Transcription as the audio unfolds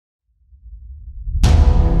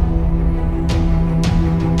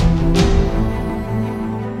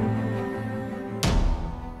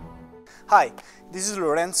Hi, this is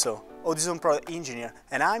Lorenzo, Audison Product Engineer,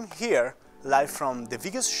 and I'm here live from the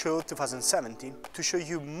Vegas Show 2017 to show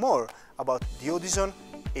you more about the Audison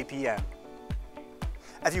APM.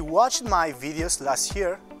 Have you watched my videos last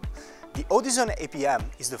year? The Audison APM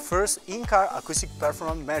is the first in-car acoustic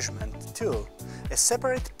performance measurement tool, a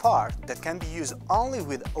separate part that can be used only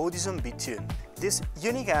with Audison B-Tune. This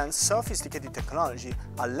unique and sophisticated technology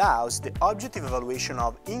allows the objective evaluation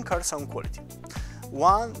of in-car sound quality,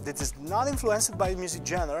 one that is not influenced by music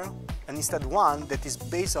genre, and instead one that is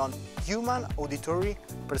based on human auditory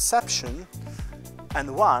perception, and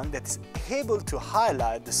one that is able to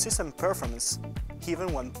highlight the system performance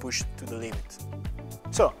even when pushed to the limit.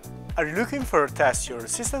 So, are you looking for to test your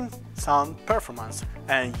system sound performance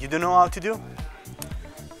and you don't know how to do?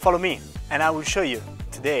 Follow me and I will show you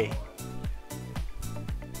today.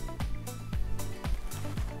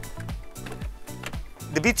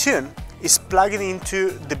 The B-Tune is plugged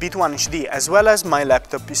into the B1 HD as well as my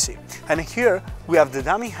laptop PC. And here we have the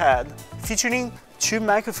dummy head featuring two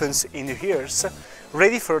microphones in the ears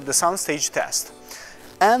ready for the soundstage test,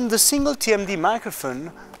 and the single TMD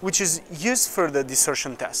microphone which is used for the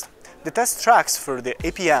distortion test. The test tracks for the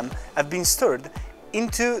APM have been stored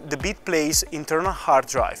into the BeatPlay's internal hard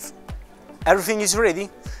drive. Everything is ready?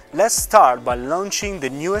 Let's start by launching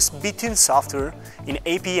the newest B-Tune software in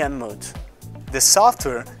APM mode. The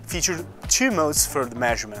software features two modes for the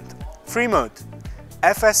measurement. Free mode,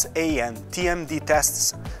 FSA and TMD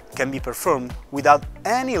tests can be performed without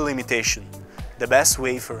any limitation. The best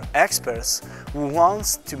way for experts who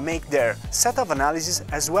want to make their set of analysis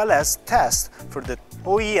as well as test for the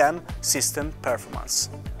OEM system performance.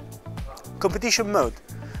 Competition mode,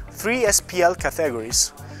 3 SPL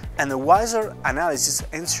categories, and a wiser analysis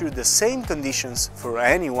ensure the same conditions for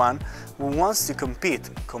anyone who wants to compete,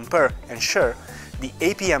 compare and share the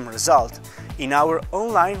APM result in our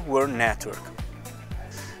online world network.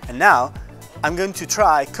 And now I'm going to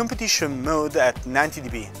try competition mode at 90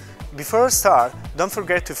 dB. Before I start, don't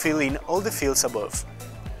forget to fill in all the fields above.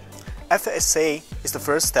 FSA is the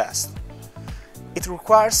first test. It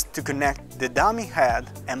requires to connect the dummy head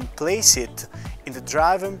and place it in the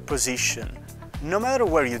driving position. No matter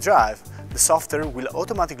where you drive, the software will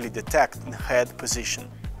automatically detect the head position.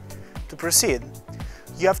 To proceed,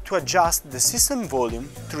 you have to adjust the system volume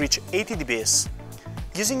to reach 80 dB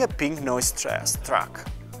using a pink noise track.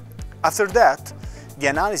 After that, the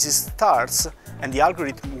analysis starts and the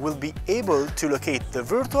algorithm will be able to locate the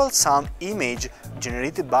virtual sound image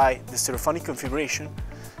generated by the stereophonic configuration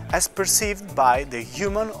as perceived by the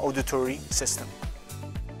human auditory system.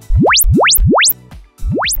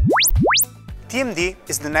 TMD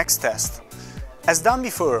is the next test. As done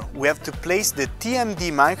before, we have to place the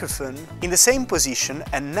TMD microphone in the same position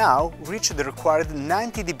and now reach the required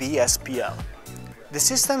 90 dB SPL. The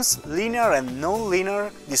system's linear and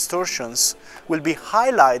non-linear distortions will be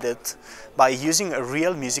highlighted by using a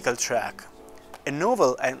real musical track, a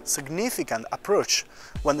novel and significant approach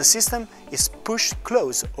when the system is pushed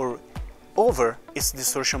close or over its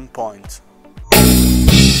distortion point.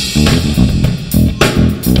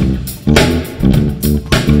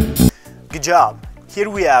 Good job! Here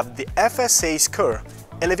we have the FSA score.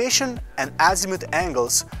 Elevation and azimuth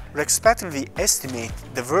angles respectively estimate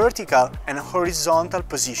the vertical and horizontal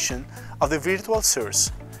position of the virtual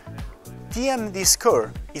source. TMD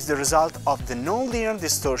score is the result of the nonlinear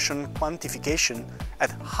distortion quantification at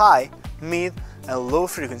high, mid and low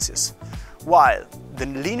frequencies, while the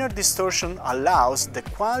linear distortion allows the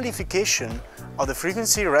quantification of the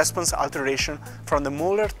frequency response alteration from the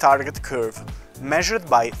molar target curve, measured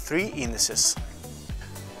by 3 indices.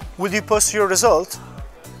 Would you post your result?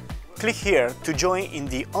 Click here to join in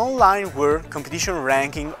the online world competition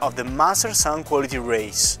ranking of the Master Sound Quality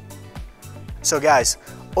Race. So guys,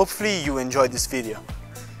 hopefully you enjoyed this video.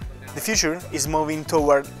 The future is moving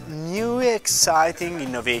toward new exciting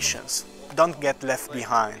innovations. Don't get left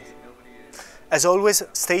behind. As always,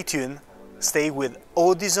 stay tuned, stay with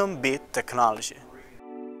Audison Beat Technology.